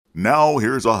Now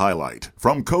here's a highlight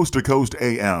from Coast to Coast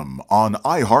AM on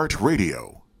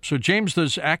iHeartRadio. So, James,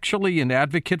 there's actually an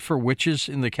advocate for witches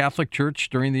in the Catholic Church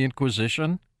during the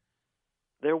Inquisition?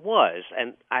 There was,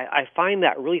 and I find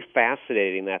that really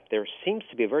fascinating that there seems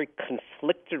to be a very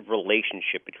conflicted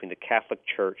relationship between the Catholic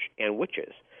Church and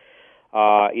witches.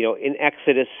 In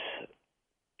Exodus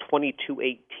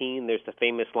 22:18, there's the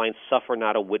famous line, "Suffer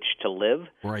not a witch to live,"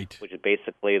 right? Which is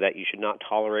basically that you should not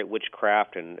tolerate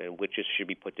witchcraft and witches should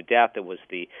be put to death. It was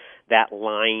that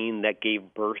line that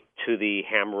gave birth to the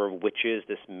hammer of witches,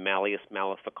 this Malleus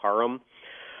Maleficarum.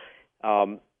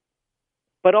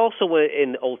 But also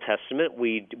in the Old Testament,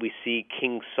 we see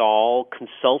King Saul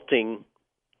consulting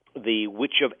the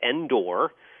witch of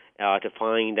Endor to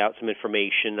find out some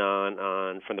information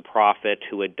from the prophet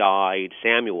who had died,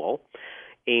 Samuel.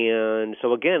 And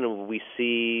so again, we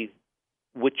see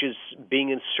witches being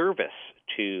in service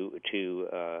to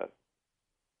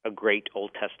a great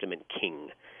Old Testament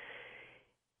king.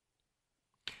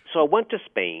 So I went to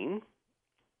Spain,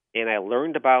 and I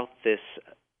learned about this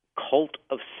cult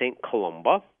of St.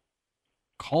 Columba.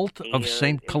 Cult of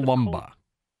St. Columba.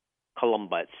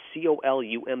 Columba, it's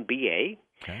Columba.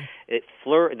 Okay.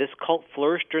 This cult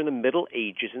flourished during the Middle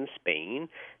Ages in Spain,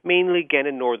 mainly again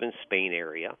in northern Spain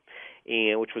area,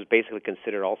 and which was basically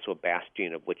considered also a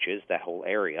bastion of witches, that whole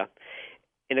area.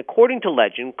 And according to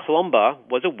legend, Columba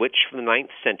was a witch from the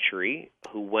 9th century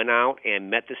who went out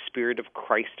and met the spirit of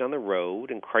Christ on the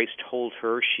road, and Christ told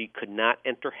her she could not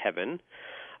enter heaven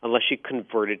unless she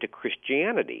converted to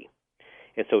Christianity.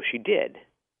 And so she did.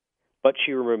 But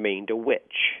she remained a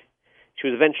witch. She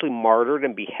was eventually martyred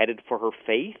and beheaded for her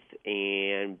faith,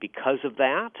 and because of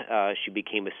that, she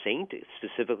became a saint,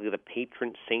 specifically the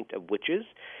patron saint of witches.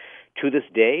 To this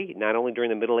day, not only during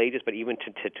the Middle Ages, but even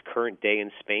to current day in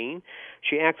Spain,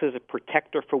 she acts as a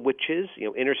protector for witches,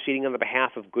 interceding on the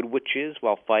behalf of good witches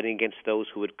while fighting against those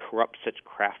who would corrupt such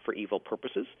craft for evil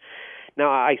purposes. Now,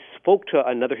 I spoke to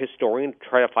another historian to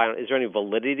try to find out, is there any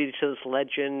validity to this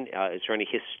legend? Is there any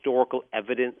historical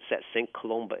evidence that St.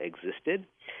 Columba existed?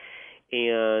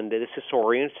 And this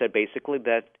historian said basically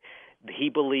that he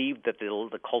believed that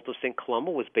the cult of St.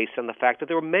 Columba was based on the fact that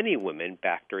there were many women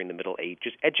back during the Middle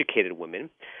Ages, educated women,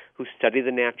 who studied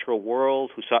the natural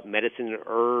world, who sought medicine and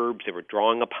herbs. They were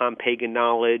drawing upon pagan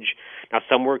knowledge. Now,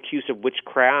 some were accused of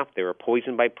witchcraft. They were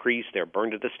poisoned by priests. They were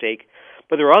burned at the stake.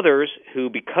 But there were others who,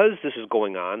 because this is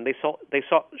going on, they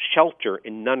sought shelter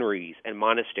in nunneries and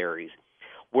monasteries,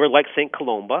 where, like St.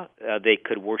 Columba, they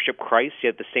could worship Christ,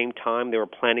 yet at the same time they were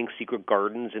planting secret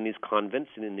gardens in these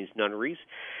convents and in these nunneries,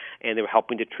 and they were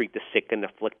helping to treat the sick and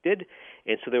afflicted.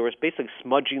 And so there was basically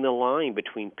smudging the line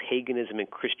between paganism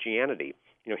and Christianity.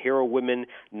 Here are women,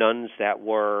 nuns, that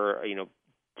were,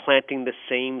 planting the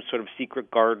same sort of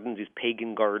secret gardens, these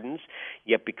pagan gardens,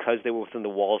 yet because they were within the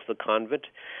walls of the convent,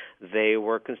 they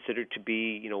were considered to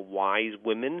be, wise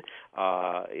women,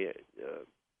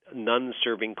 nuns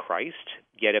serving Christ.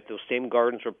 Yet if those same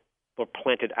gardens were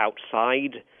planted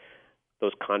outside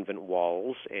those convent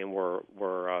walls and were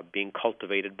being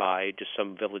cultivated by just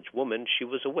some village woman, she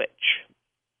was a witch.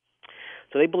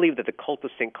 So they believe that the cult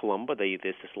of St. Columba,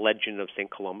 this legend of St.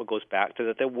 Columba, goes back to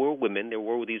that there were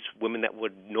these women that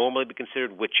would normally be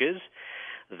considered witches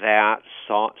that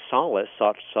sought solace,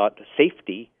 sought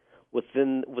safety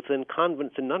within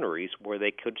convents and nunneries where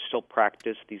they could still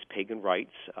practice these pagan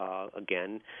rites,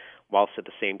 again, whilst at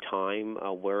the same time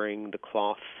wearing the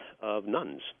cloth of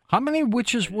nuns. How many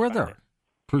witches were there,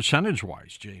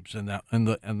 percentage-wise, James,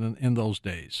 in those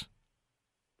days?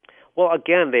 Well,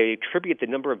 again, they attribute the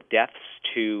number of deaths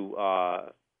to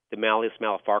the Malleus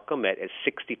Maleficarum at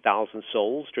 60,000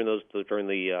 souls during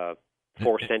the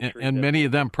 4th century. And many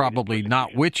of them probably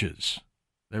not witches.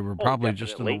 They were probably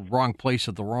just in the wrong place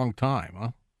at the wrong time, huh?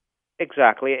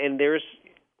 Exactly, and there's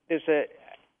a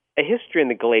history in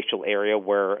the glacial area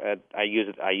where I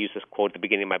use this quote at the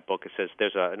beginning of my book. It says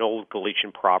there's an old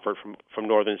Galician proverb from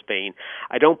northern Spain: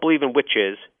 "I don't believe in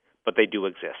witches, but they do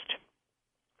exist."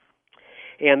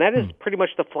 And that is pretty much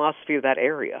the philosophy of that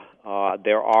area.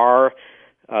 There are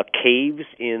caves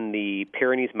in the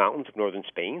Pyrenees Mountains of northern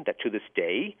Spain that to this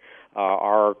day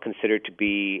are considered to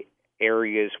be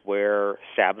areas where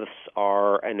Sabbaths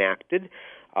are enacted.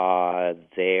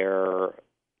 There,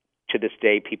 to this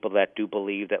day, people that do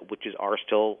believe that witches are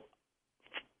still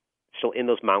in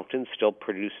those mountains, still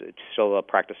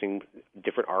practicing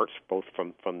different arts, both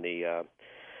from the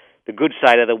good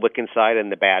side of the Wiccan side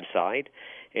and the bad side,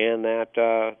 and that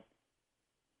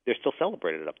they're still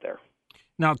celebrated up there.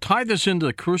 Now, tie this into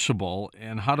the Crucible,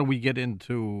 and how do we get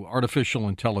into artificial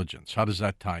intelligence? How does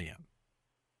that tie in?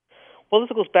 Well, this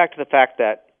goes back to the fact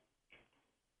that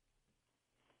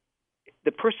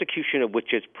the persecution of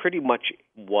witches pretty much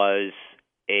was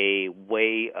a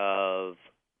way of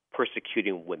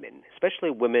persecuting women,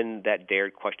 especially women that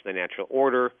dared question the natural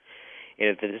order. And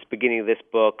at the beginning of this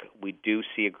book, we do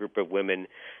see a group of women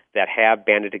that have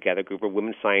banded together, a group of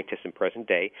women scientists in present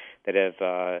day that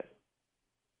have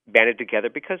banded together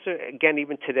because, again,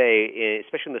 even today,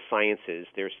 especially in the sciences,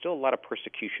 there's still a lot of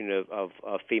persecution of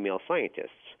female scientists.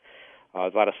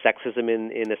 There's a lot of sexism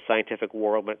in the scientific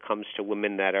world when it comes to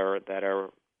women that are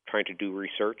trying to do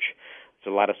research.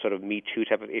 There's a lot of sort of Me Too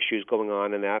type of issues going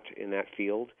on in that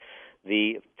field.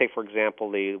 Take, for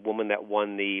example, the woman that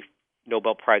won the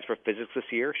Nobel Prize for Physics this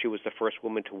year. She was the first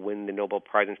woman to win the Nobel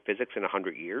Prize in Physics in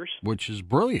 100 years. Which is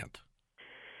brilliant.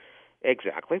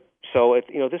 Exactly. So at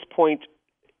this point,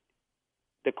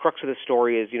 the crux of the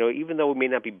story is, even though we may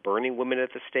not be burning women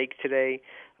at the stake today,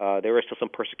 there is still some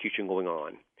persecution going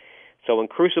on. So in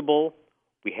Crucible,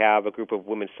 we have a group of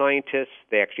women scientists.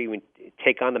 They actually even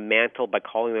take on the mantle by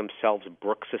calling themselves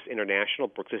Bruxis International.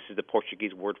 Bruxis is the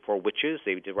Portuguese word for witches.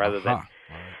 Rather than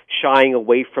shying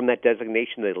away from that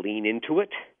designation, they lean into it.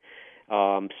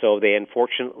 So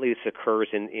unfortunately, this occurs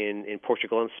in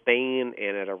Portugal and Spain,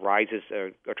 and it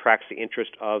attracts the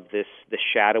interest of the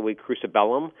shadowy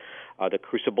crucibellum, the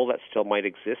crucible that still might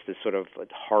exist, this sort of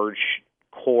hard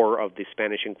core of the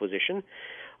Spanish Inquisition.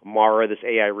 Mara, this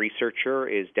AI researcher,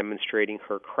 is demonstrating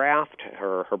her craft,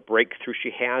 her breakthrough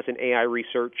she has in AI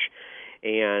research,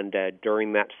 and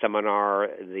during that seminar,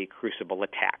 the crucible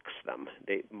attacks them.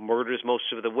 It murders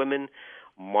most of the women.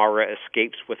 Mara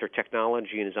escapes with her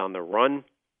technology and is on the run.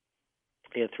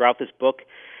 And throughout this book,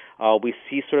 we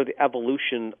see sort of the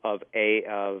evolution of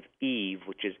Eve,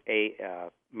 which is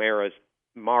Mara's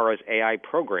AI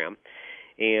program.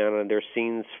 And there's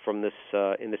scenes from this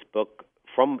in this book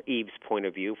from Eve's point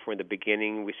of view. From the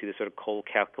beginning, we see this sort of cold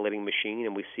calculating machine,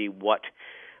 and we see what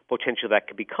potential that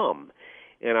could become.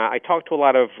 And I talked to a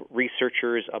lot of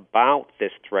researchers about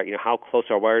this threat. How close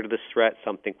are we to this threat?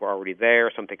 Some think we're already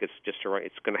there. Some think it's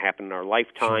going to happen in our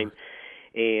lifetime. Sure.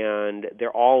 And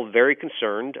they're all very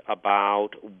concerned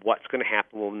about what's going to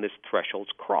happen when this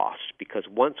threshold's crossed. Because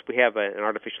once we have an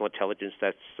artificial intelligence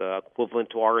that's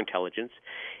equivalent to our intelligence,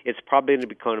 it's probably going to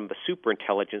become a super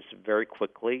intelligence very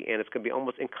quickly, and it's going to be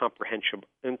almost incomprehensible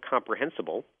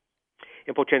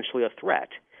and potentially a threat.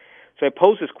 So I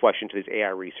posed this question to these AI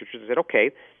researchers. I said,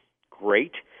 okay,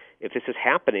 great. If this is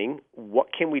happening,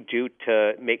 what can we do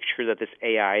to make sure that this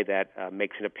AI that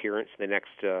makes an appearance in the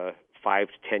next 5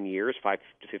 to 10 years, 5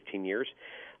 to 15 years,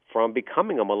 from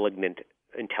becoming a malignant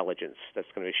intelligence that's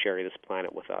going to share this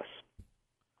planet with us?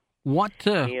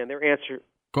 And their answer...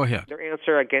 Go ahead. Their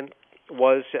answer, again,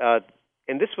 was,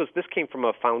 and this came from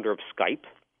a founder of Skype,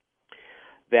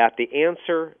 that the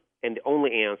answer... And the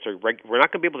only answer, we're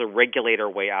not going to be able to regulate our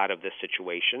way out of this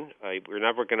situation. We're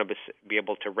never going to be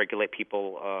able to regulate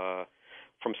people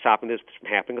from stopping this from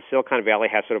happening. The Silicon Valley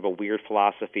has sort of a weird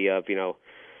philosophy of,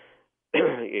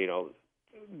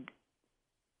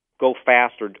 go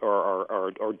fast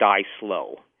or die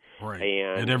slow. Right.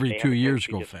 And every 2 years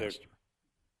go faster.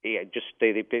 Yeah,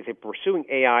 they're pursuing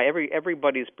AI.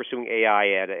 Everybody's pursuing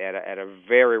AI at a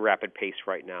very rapid pace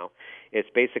right now. It's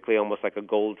basically almost like a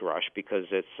gold rush because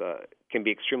it's can be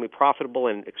extremely profitable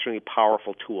and extremely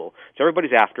powerful tool. So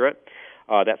everybody's after it.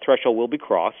 That threshold will be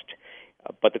crossed,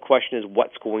 but the question is,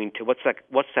 what's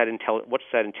that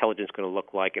intelligence going to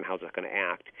look like, and how's that going to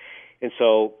act? And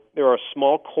so there are a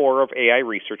small core of AI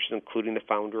researchers, including the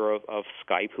founder of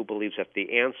Skype, who believes that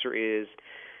the answer is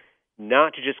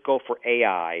not to just go for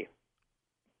AI,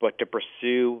 but to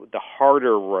pursue the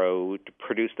harder road to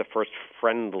produce the first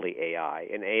friendly AI,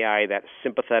 an AI that's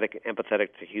sympathetic and empathetic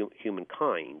to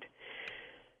humankind.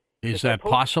 Is that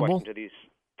possible?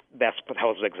 That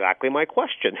was exactly my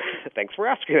question. Thanks for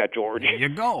asking that, George. There you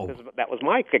go. That was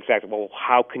my exact. Well,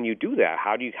 how can you do that?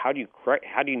 How do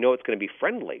you know it's going to be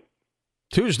friendly?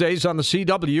 Tuesdays on the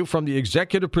CW, from the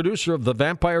executive producer of The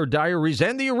Vampire Diaries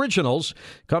and the originals,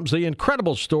 comes the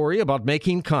incredible story about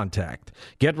making contact.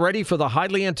 Get ready for the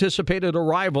highly anticipated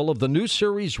arrival of the new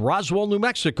series Roswell, New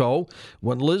Mexico,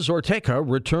 when Liz Ortega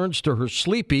returns to her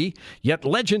sleepy yet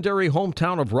legendary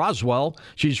hometown of Roswell.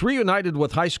 She's reunited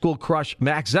with high school crush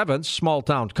Max Evans,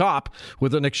 small-town cop,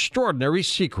 with an extraordinary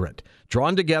secret.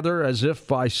 Drawn together as if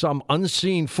by some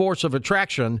unseen force of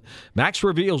attraction, Max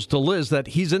reveals to Liz that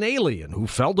he's an alien who who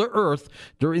fell to Earth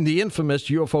during the infamous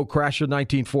UFO crash of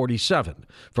 1947.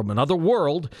 From another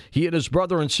world, he and his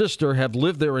brother and sister have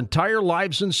lived their entire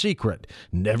lives in secret,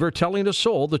 never telling a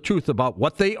soul the truth about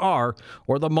what they are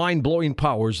or the mind-blowing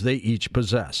powers they each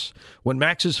possess. When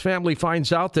Max's family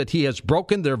finds out that he has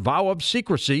broken their vow of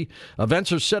secrecy,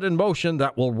 events are set in motion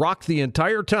that will rock the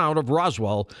entire town of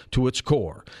Roswell to its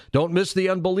core. Don't miss the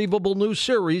unbelievable new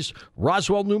series,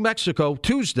 Roswell, New Mexico,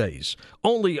 Tuesdays,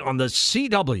 only on the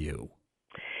CW.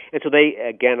 And so they,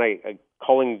 again,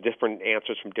 calling different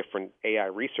answers from different AI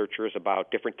researchers about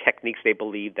different techniques they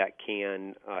believe that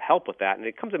can help with that. And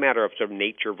it becomes a matter of sort of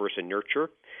nature versus nurture.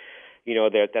 You know,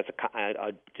 that's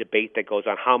a debate that goes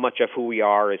on how much of who we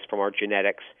are is from our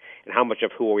genetics and how much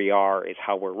of who we are is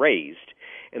how we're raised.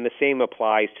 And the same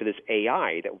applies to this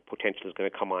AI that potentially is going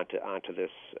to come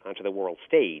onto the world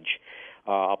stage.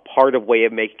 A part of way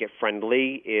of making it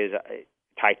friendly is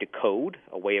tied to code,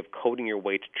 a way of coding your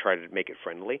way to try to make it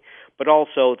friendly, but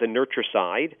also the nurture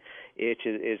side, which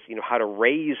is how to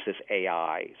raise this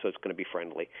AI so it's going to be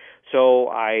friendly. So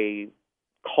I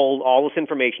culled all this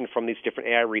information from these different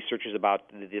AI researchers about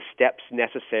the steps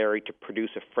necessary to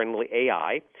produce a friendly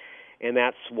AI, and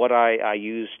that's what I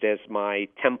used as my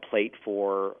template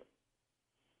for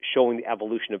showing the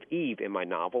evolution of Eve in my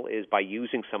novel, is by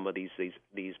using some of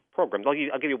these programs.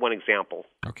 I'll give you one example.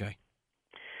 Okay.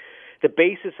 The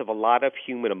basis of a lot of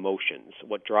human emotions,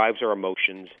 what drives our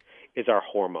emotions, is our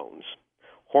hormones.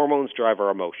 Hormones drive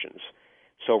our emotions.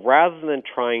 So rather than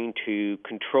trying to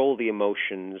control the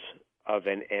emotions of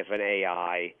an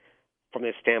AI from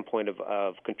the standpoint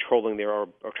of controlling or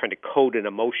trying to code in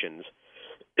emotions,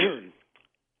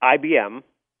 IBM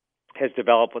has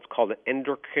developed what's called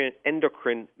an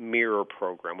endocrine mirror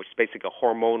program, which is basically a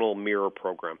hormonal mirror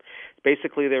program.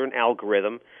 Basically, they're an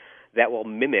algorithm that will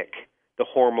mimic the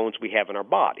hormones we have in our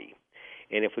body.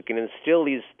 And if we can instill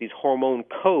these hormone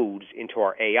codes into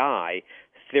our AI,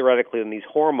 theoretically, then these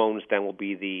hormones then will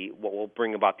be what will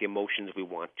bring about the emotions we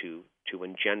want to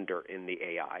engender in the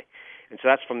AI. And so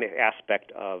that's from the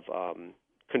aspect of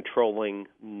controlling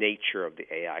nature of the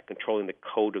AI, controlling the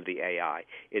code of the AI,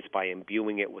 is by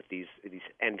imbuing it with these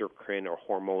endocrine or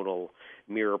hormonal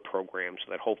mirror programs,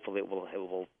 so that hopefully it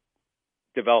will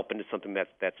develop into something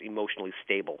that's emotionally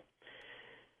stable.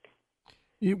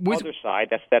 Other side,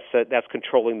 that's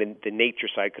controlling the nature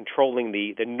side. Controlling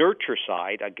the nurture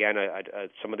side, again,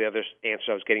 some of the other answers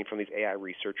I was getting from these AI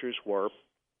researchers were,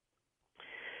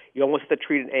 you almost have to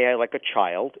treat an AI like a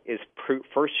child, is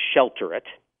first shelter it,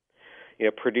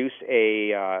 produce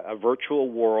a virtual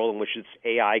world in which its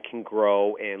AI can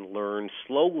grow and learn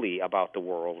slowly about the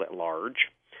world at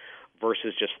large,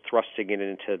 versus just thrusting it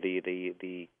into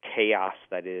the chaos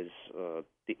that is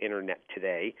the internet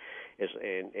today.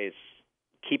 Is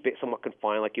keep it somewhat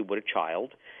confined like you would a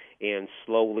child, and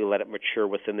slowly let it mature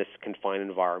within this confined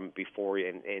environment before you,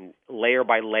 and layer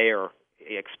by layer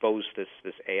expose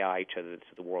this AI to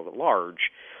the world at large,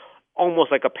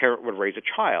 almost like a parent would raise a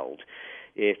child.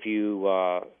 If you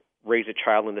raise a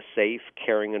child in a safe,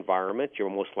 caring environment, you're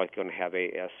most likely going to have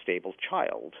a stable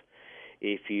child.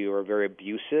 If you are very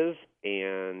abusive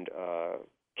and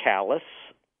callous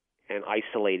and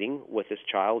isolating with this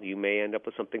child, you may end up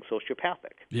with something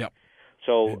sociopathic. Yep.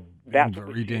 So that's what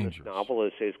very we see in this dangerous. novel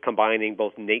is combining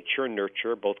both nature and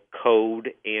nurture, both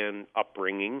code and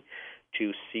upbringing,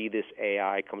 to see this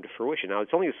AI come to fruition. Now,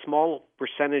 it's only a small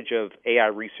percentage of AI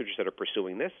researchers that are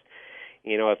pursuing this.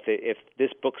 If this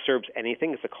book serves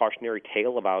anything, it's a cautionary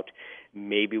tale about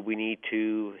maybe we need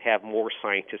to have more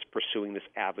scientists pursuing this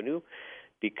avenue,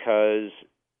 because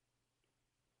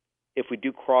if we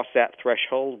do cross that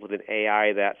threshold with an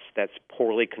AI that's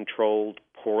poorly controlled,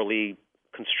 poorly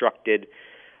constructed,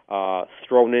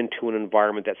 thrown into an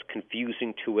environment that's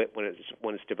confusing to it when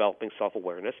it's developing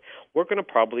self-awareness, we're going to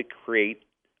probably create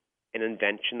an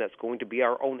invention that's going to be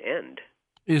our own end.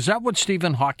 Is that what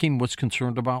Stephen Hawking was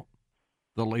concerned about?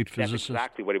 The late physicist? That's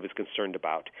exactly what he was concerned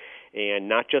about, and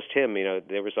not just him.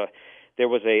 There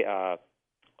was a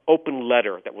open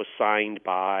letter that was signed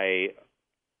by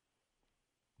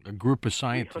a group of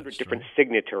scientists, 300 different right?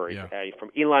 signatories, Yeah.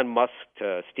 From Elon Musk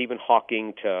to Stephen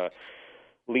Hawking to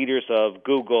leaders of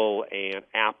Google and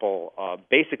Apple,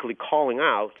 basically calling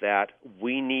out that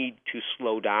we need to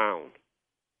slow down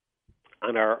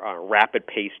on our rapid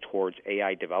pace towards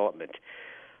AI development.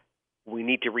 We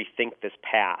need to rethink this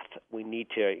path.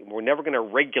 We're never going to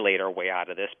regulate our way out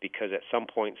of this, because at some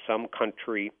point, some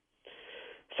country,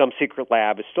 some secret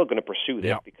lab is still going to pursue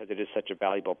this because it is such a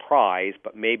valuable prize.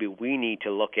 But maybe we need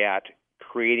to look at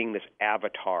creating this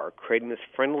avatar, creating this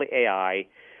friendly AI,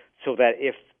 so that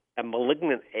if a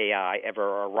malignant AI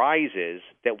ever arises,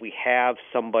 that we have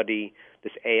somebody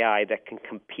this AI that can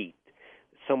compete,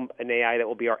 an AI that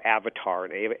will be our avatar,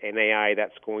 an AI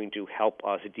that's going to help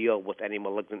us deal with any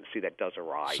malignancy that does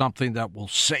arise. Something that will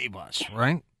save us,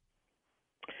 right?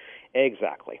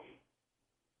 Exactly.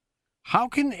 How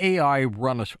can AI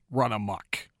run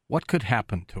amok? What could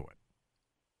happen to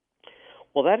it?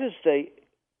 Well, that is the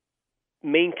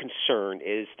main concern,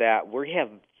 is that we have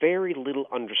very little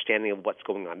understanding of what's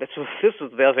going on. This was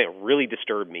the other thing that really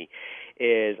disturbed me,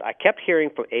 is I kept hearing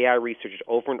from AI researchers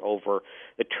over and over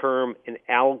the term an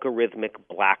algorithmic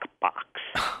black box.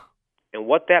 And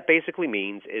what that basically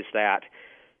means is that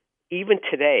even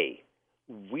today,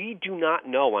 we do not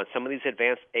know on some of these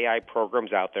advanced AI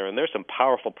programs out there, and there's some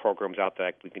powerful programs out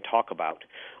there we can talk about,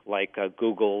 like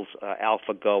Google's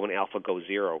AlphaGo and AlphaGo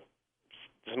Zero.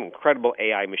 Some incredible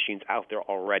AI machines out there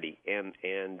already,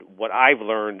 and what I've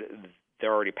learned,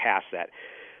 they're already past that.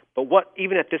 But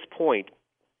even at this point,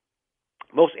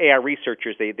 most AI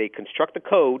researchers, they construct the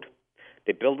code,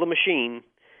 they build the machine,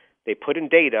 they put in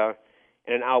data,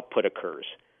 and an output occurs.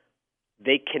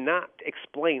 They cannot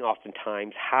explain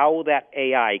oftentimes how that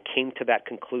AI came to that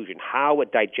conclusion, how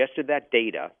it digested that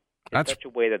data in such a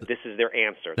way that this is their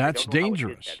answer. That's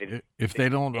dangerous if they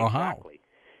don't know exactly.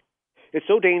 How. It's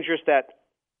so dangerous that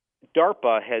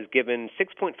DARPA has given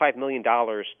 $6.5 million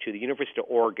to the University of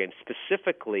Oregon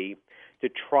specifically to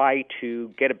try to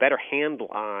get a better handle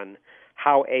on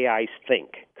how AIs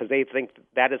think, because they think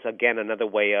that is, again, another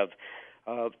way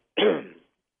of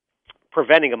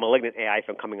preventing a malignant AI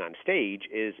from coming on stage.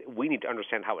 Is we need to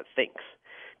understand how it thinks,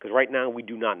 because right now we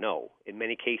do not know. In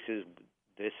many cases,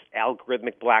 this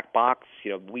algorithmic black box,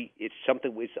 it's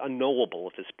something it's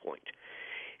unknowable at this point.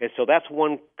 And so that's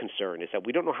one concern, is that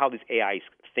we don't know how these AIs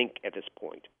think at this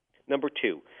point. Number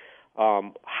two,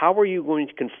 how are you going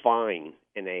to confine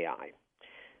an AI?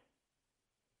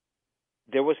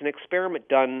 There was an experiment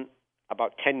done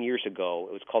about 10 years ago.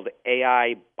 It was called the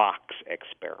AI box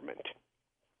experiment.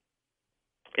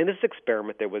 In this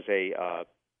experiment, there was a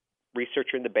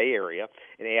researcher in the Bay Area,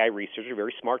 an AI researcher, a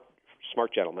very smart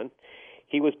gentleman.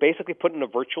 He was basically put in a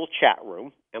virtual chat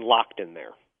room and locked in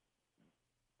there.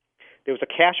 There was a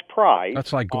cash prize.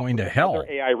 That's like going to hell.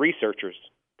 Other AI researchers.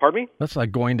 Pardon me? That's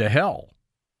like going to hell.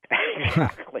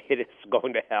 Exactly. It is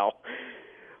going to hell.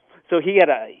 So he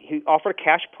offered a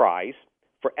cash prize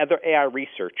for other AI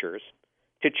researchers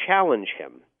to challenge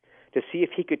him, to see if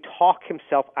he could talk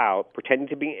himself out, pretending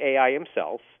to be AI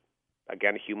himself,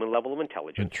 again, a human level of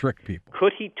intelligence. And trick people.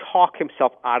 Could he talk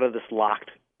himself out of this locked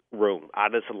room,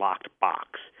 out of this locked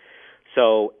box?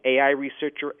 So AI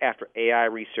researcher after AI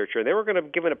researcher, and they were going to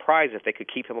give him a prize if they could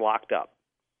keep him locked up.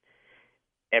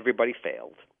 Everybody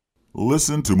failed.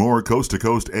 Listen to more Coast to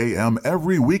Coast AM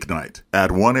every weeknight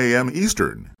at 1 a.m.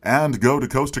 Eastern, and go to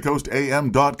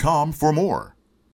coasttocoastam.com for more.